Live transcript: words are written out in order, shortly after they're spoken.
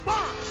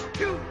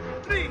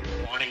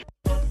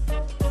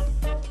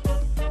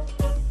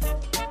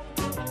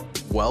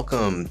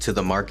Welcome to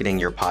the Marketing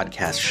Your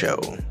Podcast show.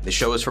 The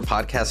show is for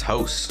podcast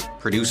hosts,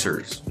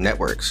 producers,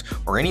 networks,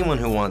 or anyone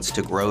who wants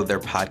to grow their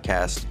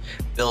podcast,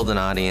 build an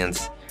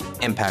audience,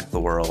 impact the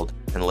world,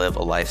 and live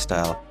a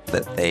lifestyle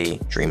that they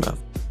dream of.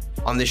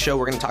 On this show,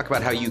 we're going to talk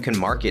about how you can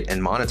market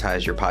and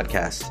monetize your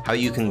podcast, how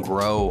you can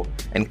grow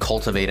and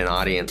cultivate an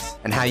audience,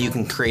 and how you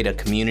can create a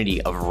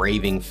community of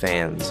raving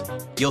fans.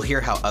 You'll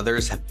hear how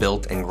others have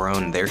built and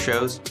grown their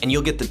shows, and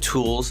you'll get the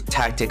tools,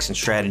 tactics, and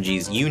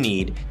strategies you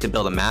need to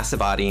build a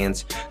massive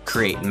audience,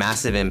 create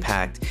massive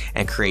impact,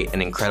 and create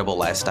an incredible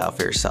lifestyle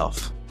for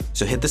yourself.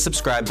 So hit the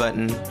subscribe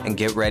button and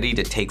get ready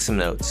to take some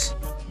notes.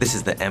 This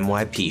is the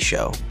MYP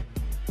Show.